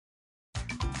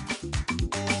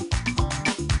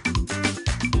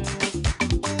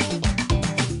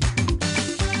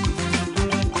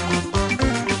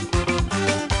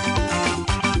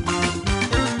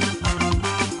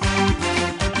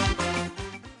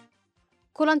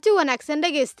kulanti wanaagsan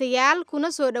dhegaystayaal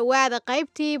kuna soo dhowaada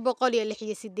qaybtii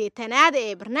 168aad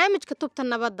ee barnaamijka tubta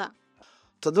nabadda.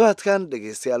 toddobaadkan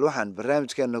dhegaystayaal waxaan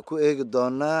barnaamijkeena ku eegi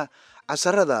doonaa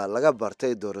casharada laga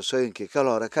bartay doorashooyinkii kal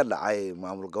hore ka dhacay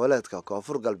maamul goboleedka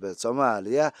koonfur galbeed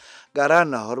Soomaaliya gaar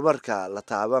ahaan horumarka la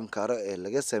taaban karo ee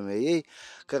laga sameeyay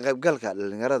ka qaybgalka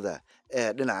dhalinyarada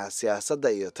ee dhinaca siyaasadda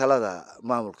iyo talada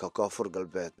maamulka koonfur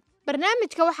galbeed.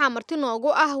 barnaamijka waxaa marti noogu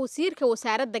ah wasiirka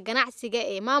wasaaradda ganacsiga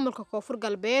ee maamulka koonfur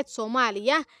galbeed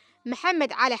Soomaaliya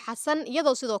maxamed cali xasan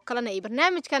iyadoo sidoo kalena ay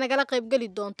barnaamijka nagala qaybgali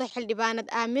doonto xildhibaanad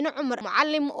Aamino Cumar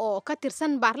Mucallim oo ka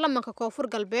tirsan baarlamaanka koonfur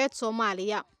galbeed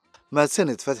Soomaaliya.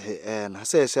 mahadsanid Fadxi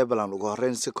hase yeeshee balan ugu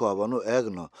horreyn si kooban u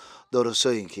eegno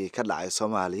doorashooyinkii ka dhacay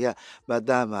Soomaaliya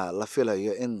maadaama la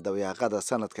filayo in dabayaaqada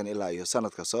sanadkan ilaa iyo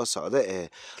sanadka soo socda ee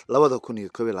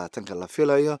 2021 la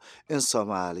filayo in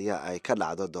Soomaaliya ay ka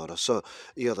dhacdo doorasho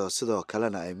iyadoo sidoo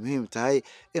kalena ay muhiim tahay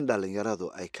in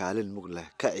dhalinyaradu ay kaalin mug leh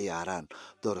ka ciyaaraan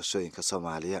doorashooyinka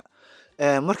Soomaaliya.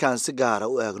 markaan si gaar ah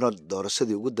u eegno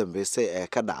doorashadii ugu dambeysay ee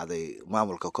ka dhacday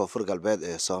maamulka koonfur galbeed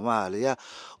ee Soomaaliya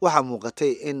waxaa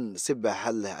muuqatay in si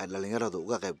baaxad leh ay dhalinyaradu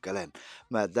uga qayb galeen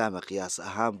maadaama qiyaas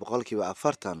ahaan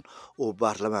 40% uu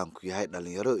baarlamaanku yahay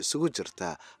dhalinyaro isugu jirta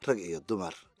rag iyo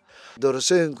dumar.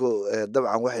 doorashooyinku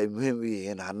dabcan waxay muhiim u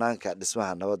yihiin hanaanka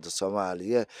dhismaha nabadda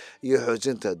Soomaaliya iyo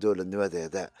xoojinta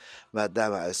dowladnimadeeda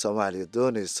maadaama ay Soomaaliya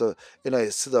doonayso inay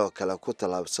sidoo kale ku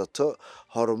talaabsato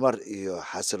horumar iyo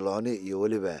xasilooni iyo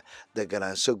waliba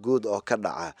deganaansho guud oo ka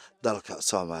dhaca dalka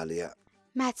Soomaaliya.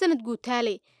 mahadsanid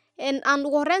guutaale aan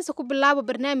ugu horreynsa ku bilaabo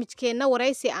barnaamijkeena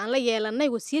waraysi aan la yeelanay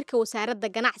wasiirka wasaaradda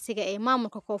ganacsiga ee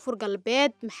maamulka koonfur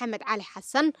galbeed maxamed cali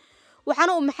xasan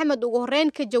waxaana uu maxamed ugu horreyn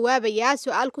ka jawaabayaa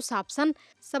su'aal ku saabsan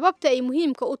sababta ay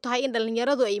muhiimka u tahay in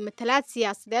dhalinyaradu ay matalaad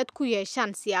siyaasadeed ku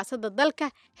yeeshaan siyaasadda dalka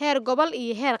heer gobol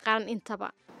iyo heer qaran intaba.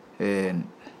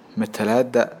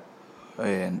 matalaadda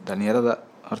dhalinyarada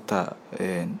horta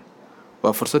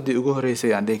waa fursaddii ugu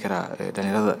horeysay aan dhihi karaa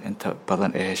dhalinyarada inta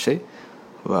badan ee heshay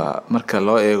waa marka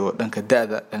loo eego dhanka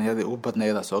da'da dhalinyarada ugu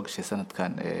badnayd soo gashay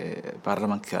sanadkan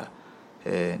baarlamaanka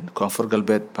koonfur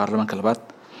galbeed baarlamaanka labaad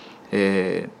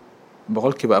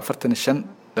boqolkiiba 45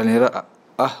 dhalinyaro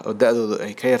ah oo da'doodu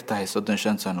ay ka yar tahay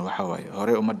 35 sano waxa waaye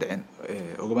hore uma dhicin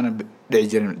ugumana dhici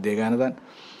jirin deegaanadan.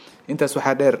 intaas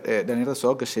waxaa dheer dhalinyarada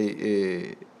soo gashay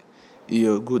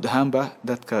iyo guud ahaanba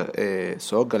dadka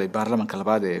soo galay baarlamaanka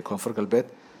labaad ee koonfur galbeed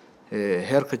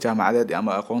heerka jaamacadeed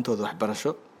ama aqoontooda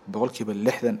waxbarasho boqolkiiba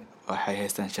 60 waxay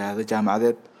haystaan shahaado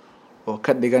jaamacadeed oo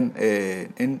ka dhigan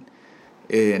in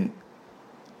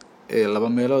laba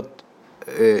meelood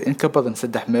in ka badan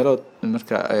 3 meelood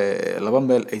marka laba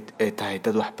meel ay tahay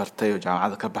dad wax bartay oo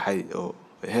jaamacada ka baxay oo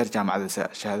heer jaamacadeed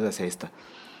shahaadadaas haysta.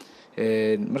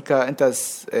 marka intaas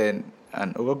aan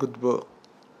uga gudbo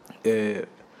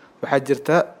waxaa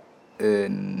jirta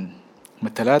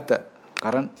matalaadda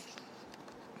qaran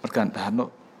markaan dhahno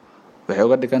waxay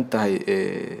uga dhigan tahay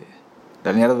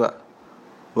dhalinyarada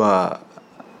waa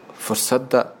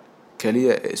fursadda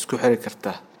kaliya ee isku xiri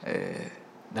karta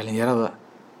dhalinyarada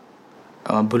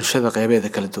ama bulshada qaybeeda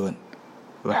kala duwan.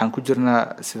 waxaan ku jirnaa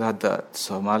sida hadda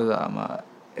Soomaalida ama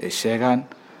ay sheegaan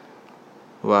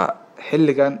waa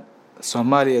xilligan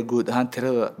Soomaaliya guud ahaan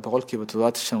tirada boqolkiiba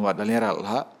 75 waa dhalinyaro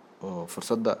lahaa oo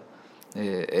fursadda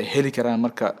ay heli karaan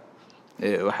marka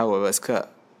waxa waa iska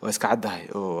caddahay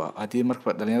oo haddii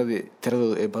marka dhalinyaradii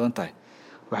tiradoodu ay badan tahay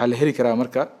waxaa la heli karaa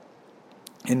marka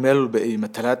in meel walba ay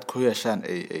matalaad ku yeeshaan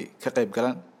ay ka qayb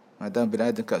galaan maadaama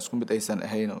bini'aadamka isku mid aysan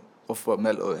ahayn qofba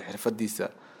meel oo xirfadiisa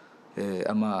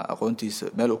ama aqoontiisa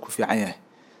meel uu ku fiican yahay.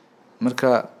 marka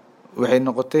waxay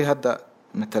noqotay hadda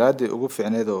matalaadii ugu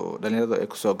fiicneed oo dhalinyaradu ay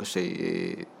ku soo gashay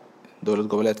dowlad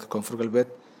goboleedka koonfur galbeed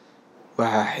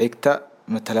waxaa xigta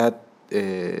matalaad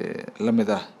la mid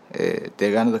ah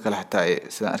deegaanada kale xataa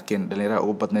sidaan arkeen dhalinyarada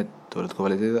ugu badneed dowlad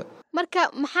goboleedyada. marka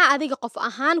maxaa adiga qof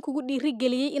ahaan kugu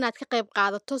dhiirigeliyay inaad ka qayb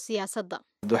qaadato siyaasadda?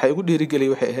 waxay ugu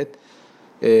dhiirigeliyay waxay ahayd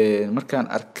markaan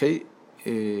arkay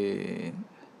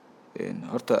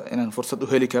horta inaan fursad u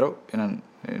heli karo inaan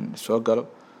soo galo.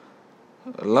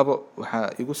 labo waxaa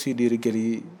igu sii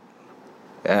dhiirigeliyay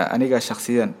aniga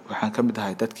shakhsiyan waxaan ka mid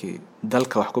ahay dadkii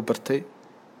dalka wax ku bartay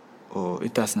oo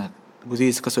intaasna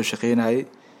gudihiisa kasoo shaqeynayay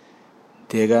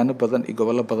deegaano badan iyo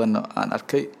gobollo badanna aan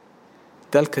arkay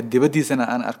dalka dibadiisana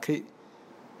aan arkay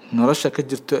nolosha ka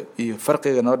jirto iyo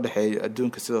farqiga noo dhaxeeyo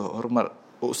adduunka sida horumar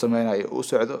uu sameynayo uu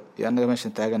socdo iyo anaga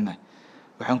meeshan taaganahay.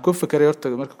 waxaan ku fikiray horta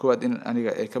marka koowaad in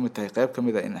aniga ay ka mid tahay qayb ka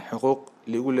mid ah in xuquuq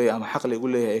liigu leeyahay ama xaq liigu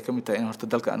leeyahay ay ka mid tahay in horta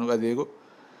dalka aan u adeego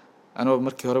anoo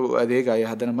markii horeba u adeegaya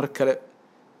haddana mar kale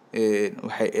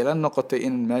waxay ila noqotay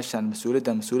in meeshan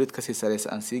mas'uuliyad ka sii sareysa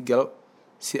aan sii galo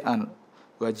si aan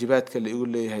waajibaadka la igu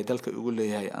leeyahay dalka igu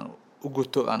leeyahay aan u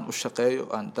guto aan u shaqeeyo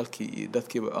aan dalkii iyo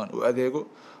dadkiiba aan u adeego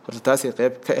horta taasay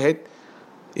qayb ka ahayd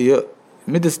iyo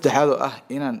midda saddexaad oo ah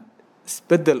inaan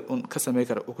isbedel un ka sameyn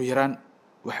karo ugu yaraan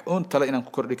wax uun tala inaan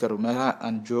ku kordhi karo meelaha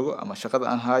aan joogo ama shaqada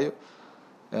aan haayo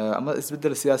ama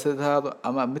isbedel siyaasadeed ha ahaado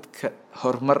ama midka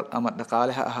horumar ama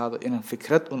dhaqaale ha ahaado inaan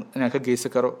fikrad un inaan ka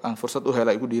geysan karo aan fursad u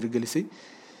hela igu dhiirigelisay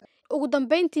ugu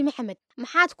dambeyntii maxamed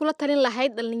maxaad kula talin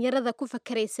lahayd dhalinyarada ku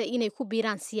fakaraysa inay ku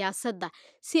biiraan siyaasadda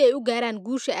si ay u gaaraan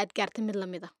guusha aad gaartay mid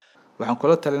lamid ah waxaan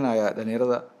kula talinayaa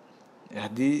dhalinyarada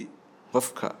haddii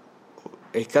qofka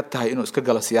ay ka tahay inuu iska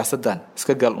galo siyaasaddan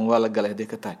iska gal un waa la galay haddii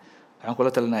ka tahay waxaan kula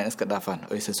talinayaa in iska dhaafaan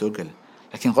oo aysan soo gelin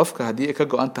laakiin qofka haddii ay ka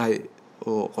go-an tahay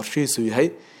oo qorshihiisu yahay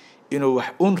inuu wax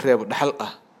uun reebo dhaxal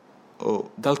ah oo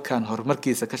dalkan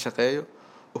horumarkiisa ka shaqeeyo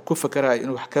oo ku fakarayo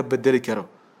inuu wax ka bedeli karo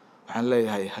waxaan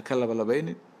leeyahay ha ka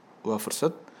labalabaynin waa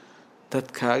fursad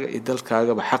dadkaaga iyo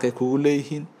dalkaagaba xaqay kugu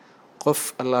leeyihiin qof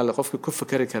allaale qofkii ku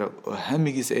fakari karo oo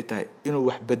hamigiisa ay tahay inuu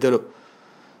wax bedelo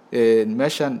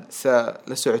meeshan saa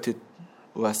la socotid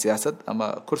waa siyaasad ama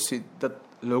kursi dad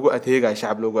loogu adeegayo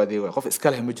shacab loogu adeegayo qof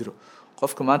iska leh ma jiro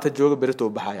qofka maanta jooga berito u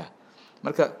baxaya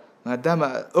marka maadaama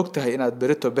aad og tahay inaad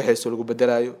berito baxayso lagu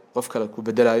bedelaayo qof kale ku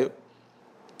bedelaayo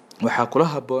waxaa kula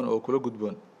habboon oo kula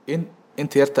gudboon in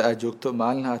inta yarta aad joogto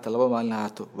maalin haato 2 maalin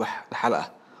haato wax dhaxal ah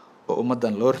oo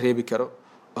ummadan loo reebi karo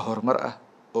oo horumar ah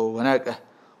oo wanaag ah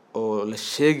oo la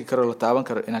sheegi karo la taaban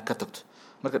karo inaad ka tagto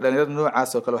marka dhalinyarada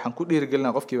noocaas oo kale waxaan ku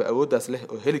dhiirigelinaa qofkiiba awooddaas leh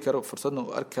oo heli karo fursadna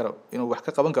u arki karo inuu wax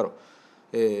ka qaban karo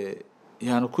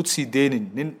yaanu ku sii deynin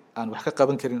nin aan wax ka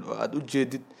qaban karin oo aad u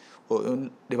jeedid oo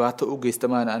in dhibaato u geysta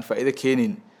maana aan faa'iido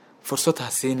keenin fursad ha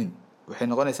siinin waxay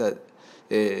noqonaysaa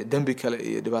dambi kale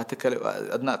iyo dhibaato kale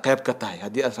adna qayb ka tahay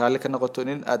haddii aad raalli ka noqoto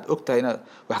nin aad og tahay inaad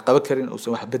wax qaban karin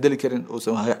uusan wax bedeli karin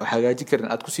uusan wax hagaajin karin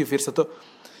aad kusii fiirsato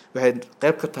waxay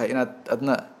qayb ka tahay inaad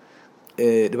adna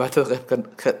dhibaatada qayb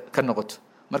ka noqoto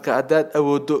marka haddaad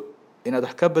awoodo inaad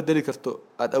wax ka bedeli karto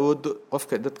aad awoodo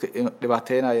qofka dadka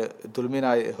dhibaateynaya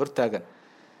dulminaya ee hortaagan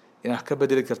inaad wax ka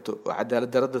bedeli karto oo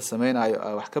cadaalad darada sameynayo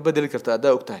wax ka bedeli karto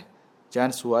haddaa og tahay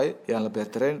jaanis waaye yaan la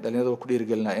beertarayn dhalinyarada waa ku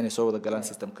dhiirigelinaa inay soo wada galaan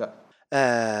systemka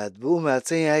aad buu u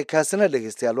mahadsan yahay kaasina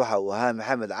dhegeystayaal waxa uu ahaa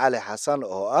maxamed cali xasan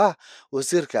oo ah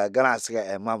wasiirka ganacsiga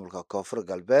ee maamulka koonfur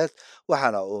galbeed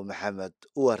waxaana uu maxamed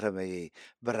u waramayey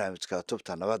barnaamijka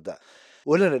tubta nabadda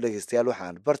welina dhegeystayaal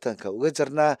waxaan bartanka uga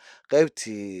jirnaa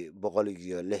qaybtii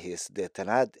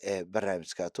 186aad ee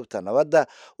barnaamijka tubta nabadda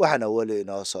waxaana weli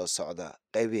inoo soo socda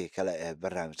qaybihii kale ee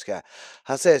barnaamijka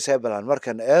hase yeeshee balan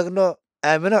markaan eegno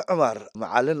aamine cumar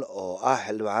macalin oo ah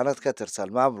xildhibaanad ka tirsan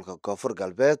maamulka koonfur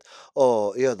galbeed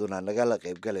oo iyaduna nagala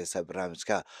qaybgalaysa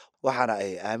barnaamijka waxaana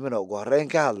ay aamina ugu horeyn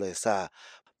ka hadlaysaa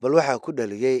bal waxaa ku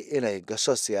dhaliyey inay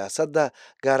gasho siyaasadda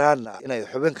gaar ahaan inay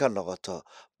xubin ka noqoto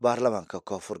baarlamaanka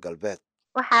koonfur galbeed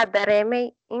waxaa dareemay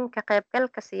in ka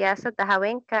qaybgalka siyaasadda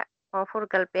haweenka koonfur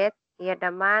galbeed iyo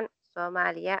dhammaan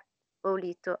Soomaaliya oo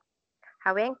liito.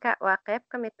 Haweenka waa qayb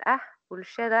ka mid ah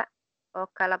bulshada oo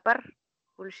kala bar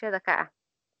bulshada ka ah.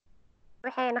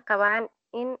 Waxayna qabaan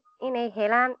inay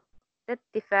helaan dad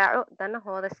difaaco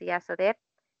danahooda siyaasadeed.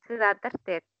 Sidaa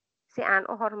darteed, si aan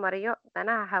u horumariyo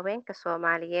danaha haweenka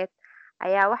Soomaaliyeed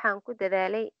ayaa waxaan ku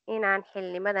dadaalay inaan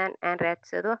xilnimadan aan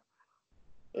raadsado.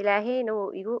 Ilaahayna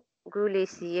wuu igu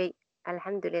guuleysiiyey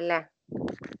alxamdulillaah.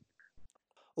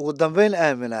 ugu dambeyn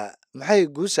aamina maxay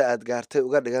guusha aad gaartay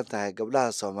uga dhigan tahay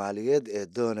gabdhaha Soomaaliyeed ee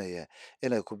doonaya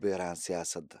inay ku biiraan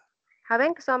siyaasadda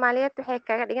Haweenka Soomaaliyeed waxay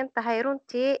kaga dhigan tahay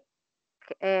runtii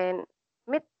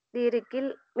mid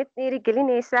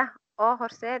dhiirigelinaysa oo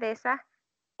horseedaysa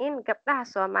in gabdhaha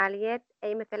Soomaaliyeed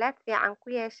ay matalaad fiican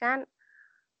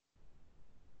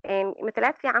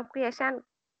ku yeeshaan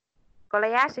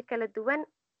golayaasha kala duwan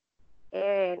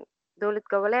ee dowlad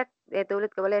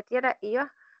goboleedyada iyo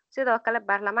sidoo kale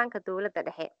baarlamaanka dowladda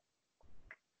dhexe.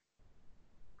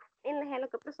 In la helo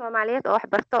gabdho Soomaaliyeed oo wax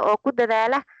barto oo ku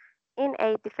dadaala in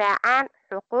ay difaacaan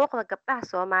xuquuqda gabdhaha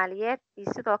Soomaaliyeed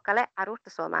iyo sidoo kale carruurta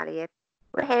Soomaaliyeed.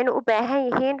 Waxayna u baahan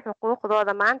yihiin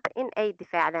xuquuqdooda maanta in ay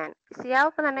difaacdaan.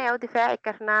 Siyaabo badan ayaa u difaaci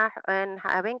karnaa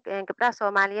gabdhaha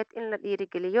Soomaaliyeed in la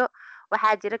dhiirigeliyo.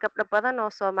 Waxaa jira gabdho badan oo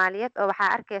Soomaaliyeed oo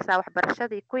waxaa arkaysaa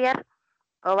waxbarashadii ku yar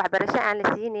oo waxbarasho aan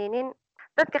la siineynin.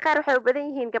 Dadka qaar waxay u badan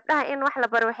yihiin gabdhaha in wax la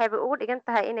baro waxayba ugu dhigan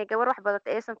tahay inay gabar wax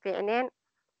barato aysan fiicneen.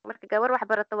 Marka gabar wax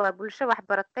barato waa bulsho wax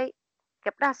baratay.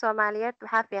 Gabdhaha Soomaaliyeed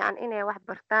waxaa fiican inay wax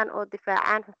bartaan oo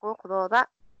difaacaan xuquuqdooda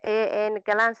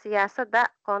galaan siyaasadda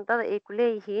qoondada ay ku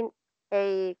leeyihiin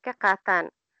ay ka qaataan.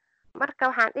 Marka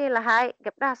waxaan dhihi lahaa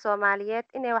gabdhaha Soomaaliyeed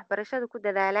inay waxbarashada ku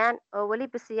dadaalaan oo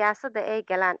weliba siyaasadda ay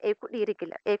galaan ay ku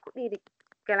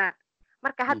dhiirigalaan.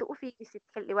 Marka hadda u fiirisid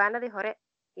xildhibaanadii hore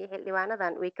iyo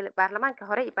xildhibaanadan baarlamaanka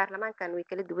hore iyo baarlamaankan way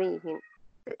kala duwan yihiin.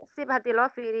 Siba haddii loo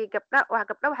fiiriyo gabdho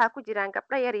waxaa ku jiraan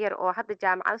gabdho yar yar oo hadda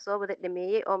jaamacado soo wada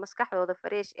dhameeyey oo maskaxdooda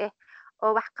fresh ah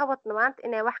oo waxqabadna maanta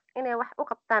inay wax u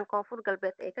qabtaan koonfur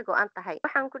galbeed ay ka go-an tahay.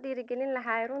 Waxaan ku dhiirigelin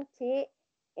lahaa runtii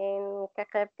ka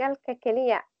qaybgalka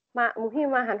keliya muhiim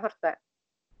maahan horta.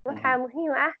 Waxaa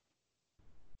muhiim ah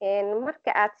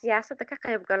marka aad siyaasadda ka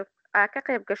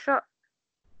qayb gasho,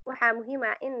 waxaa muhiim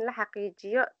ah in la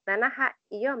xaqiijiyo danaha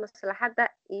iyo maslaxadda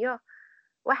iyo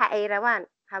waxa ay rabaan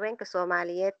haweenka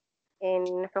Soomaaliyeed,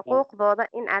 xuquuqdooda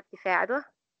in aad difaacdo.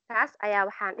 Taas ayaa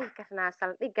waxaan dhihi karnaa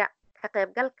saldhigga ka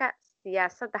qaybgalka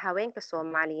siyaasadda haweenka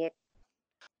Soomaaliyeed.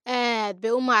 aad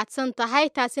bay u mahadsan tahay.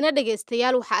 taasina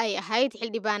dhegaystayaal waxa ay ahayd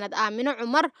xildhibaanad Aamino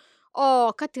Cumar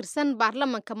oo ka tirsan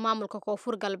baarlamaanka maamulka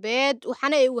koonfur galbeed,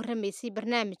 waxaana ay u warramaysay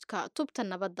barnaamijka tubta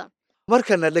nabadda.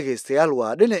 markana dhegaystayaal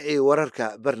waa dhinacii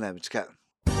wararka barnaamijka.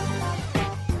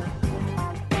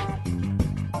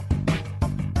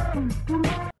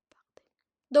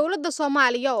 dowladda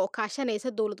Soomaaliya oo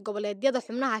kaashanaysa dowlad goboleedyada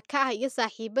xubnaha ka ah iyo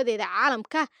saaxiibadeeda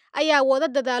caalamka ayaa wada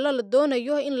dadaalo la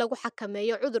doonayo in lagu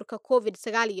xakameeyo cudurka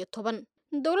COVID-19.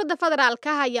 dowladda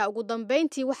federaalka ayaa ugu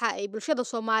dambeyntii waxa ay bulshada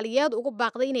Soomaaliyeed ugu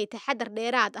baaqday inay taxadar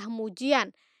dheeraad ah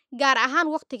muujiyaan, gaar ahaan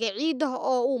waqtiga ciidda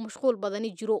oo uu mashquul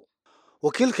badani jiro.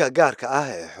 wakiilka gaarka ah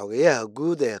ee xogayaha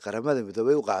guud ee qaramada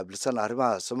midoobay u qaabilsan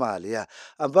arrimaha Soomaaliya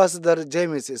ambassador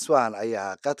James Iswan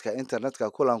ayaa qadka internetka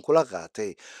kulan kula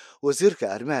qaatay wasiirka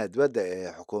arrimaha dibadda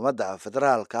ee xukuumadda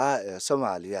federaalka ah ee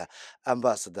Soomaaliya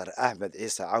ambassador Axmed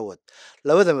Ciise Cawad.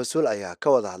 labada mas'uul ayaa ka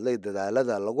wada hadlay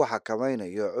dadaalada lagu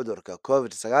xakameynayo cudurka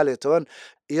COVID-19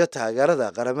 iyo taageerada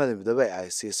qaramada midoobay ay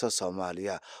siiso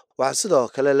Soomaaliya. waxaa sidoo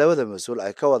kale labada mas'uul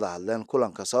ay ka wada hadleen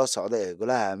kulanka soo socda ee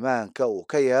golaha ammaanka uu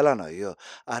ka yeelanayo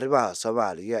arrimaha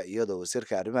Soomaaliya, iyadoo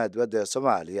wasiirka arrimaha dibadda ee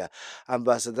Soomaaliya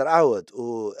ambassador Cawad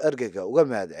uu ergeyga uga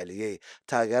mahadceliyey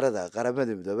taageerada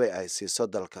qaramada midoobay ay siiso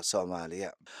dalka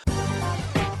Soomaaliya.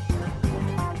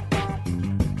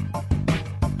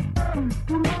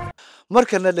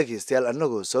 markana dhegaystayaal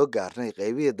annagoo soo gaarnay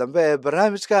qaybihii dambe ee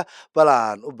barnaamijka, bal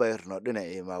aan u bayrno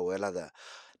dhinacii maaweelada.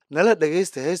 nala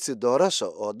dhegaysta heestii doorasho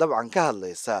oo dabcan ka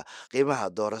hadlaysa qiimaha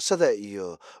doorashada iyo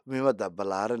muhiimadda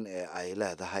ballaaran ee ay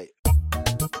leedahay.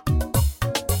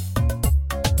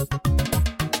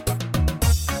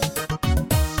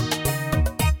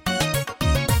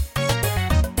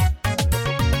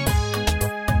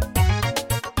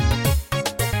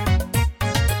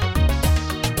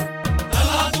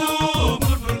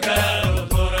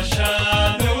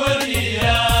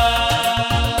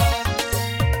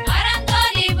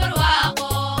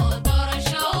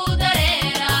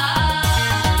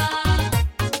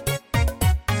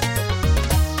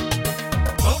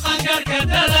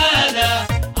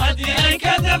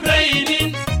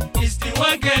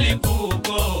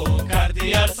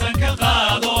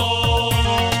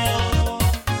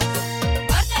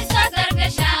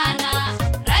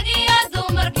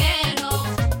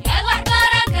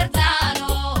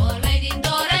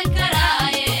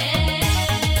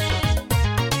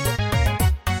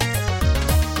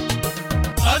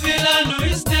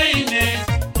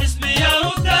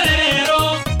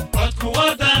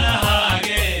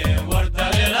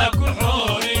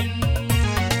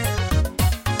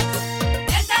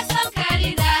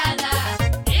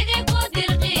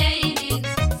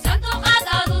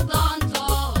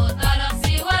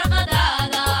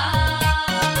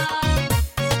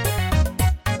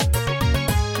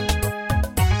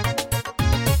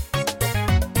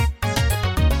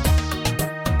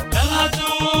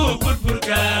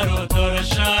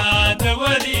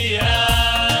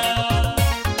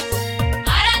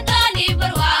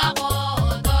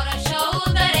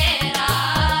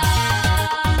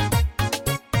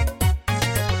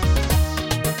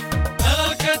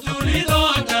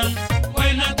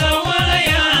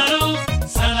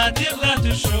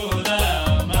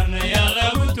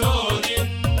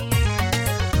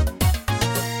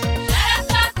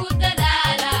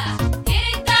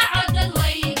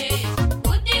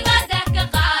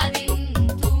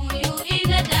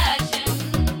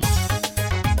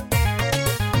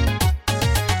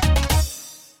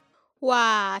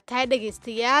 waa tahay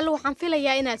dhegaystayaal, waxaan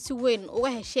filayaa inaad si weyn uga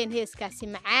hesheen heeskaasi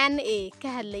macaan ee ka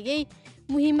hadlayay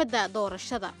muhiimadda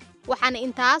doorashada. waxaana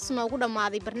intaas noogu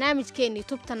dhammaaday barnaamijkeennii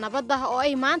tubta nabadda oo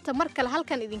ay maanta mar kale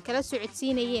halkan idinkala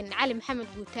socodsiinayeen Cali Maxamed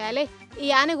Guutaale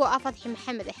iyo anigoo ah Fadxi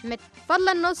Maxamed Axmed.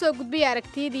 fadlan noo soo gudbiya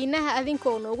aragtiyadiinna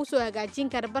adinkoo noogu soo hagaajin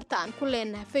kara barta aan ku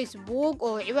leenahay Facebook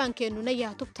oo ciwaankeenuna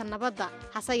yahay tubta nabadda.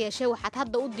 hase yeeshee waxaad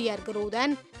hadda u diyaar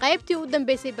garowdaan qaybtii u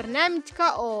dambeysay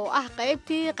barnaamijka oo ah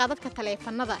qaybtii qadadka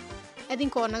taleefannada.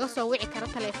 idinkoo naga soo wici kara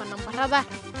taleefan nambarada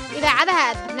idaacadaha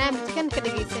aad barnaamijkan ka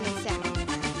dhagaysanaysaan